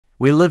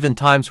We live in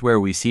times where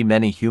we see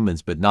many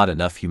humans but not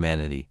enough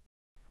humanity.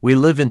 We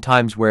live in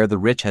times where the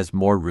rich has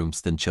more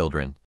rooms than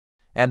children,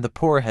 and the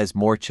poor has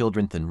more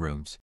children than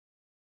rooms.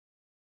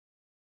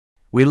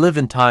 We live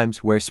in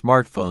times where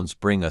smartphones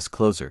bring us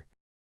closer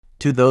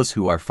to those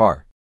who are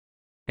far,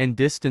 and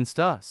distanced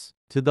us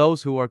to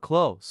those who are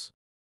close.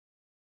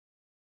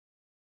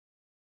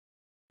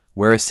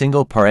 where a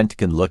single parent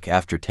can look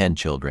after 10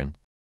 children.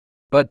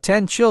 But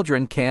 10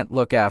 children can't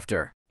look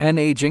after an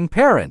aging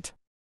parent.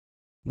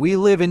 We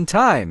live in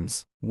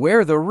times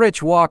where the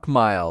rich walk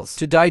miles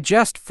to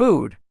digest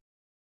food,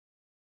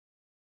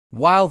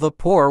 while the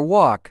poor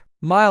walk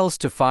miles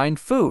to find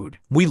food.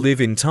 We live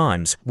in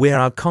times where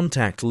our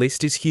contact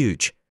list is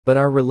huge, but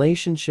our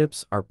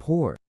relationships are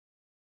poor.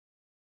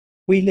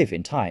 We live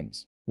in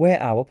times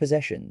where our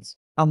possessions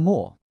are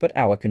more, but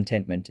our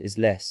contentment is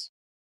less.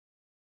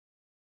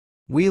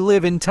 We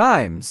live in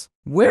times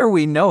where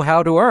we know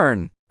how to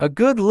earn a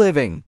good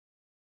living,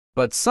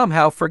 but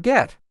somehow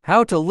forget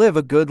how to live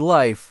a good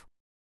life.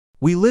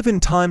 We live in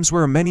times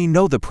where many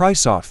know the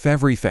price of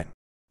everything,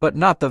 but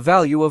not the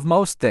value of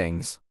most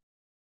things.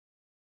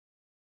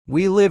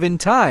 We live in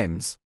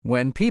times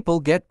when people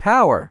get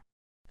power,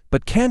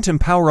 but can't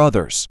empower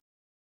others.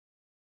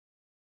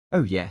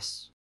 Oh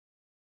yes.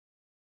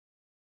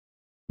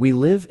 We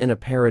live in a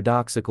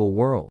paradoxical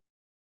world.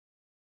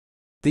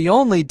 The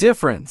only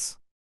difference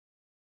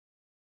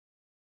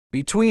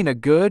between a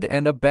good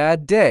and a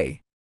bad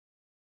day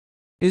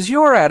is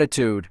your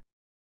attitude.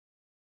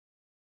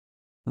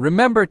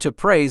 Remember to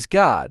praise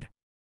God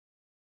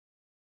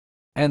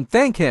and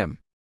thank Him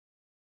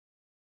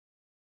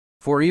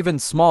for even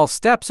small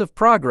steps of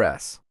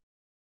progress.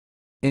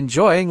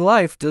 Enjoying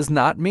life does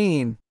not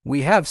mean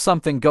we have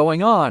something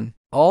going on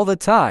all the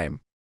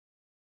time.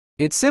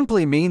 It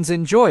simply means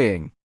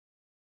enjoying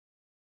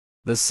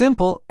the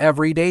simple,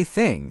 everyday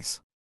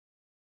things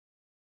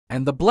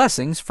and the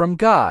blessings from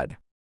God.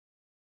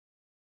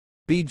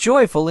 Be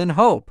joyful in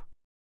hope,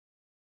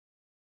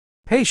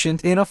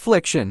 patient in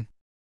affliction,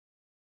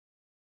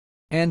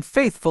 and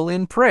faithful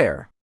in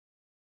prayer.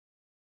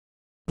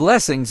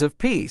 Blessings of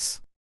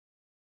peace,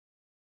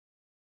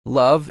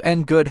 love,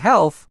 and good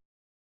health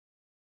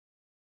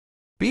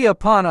be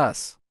upon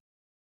us.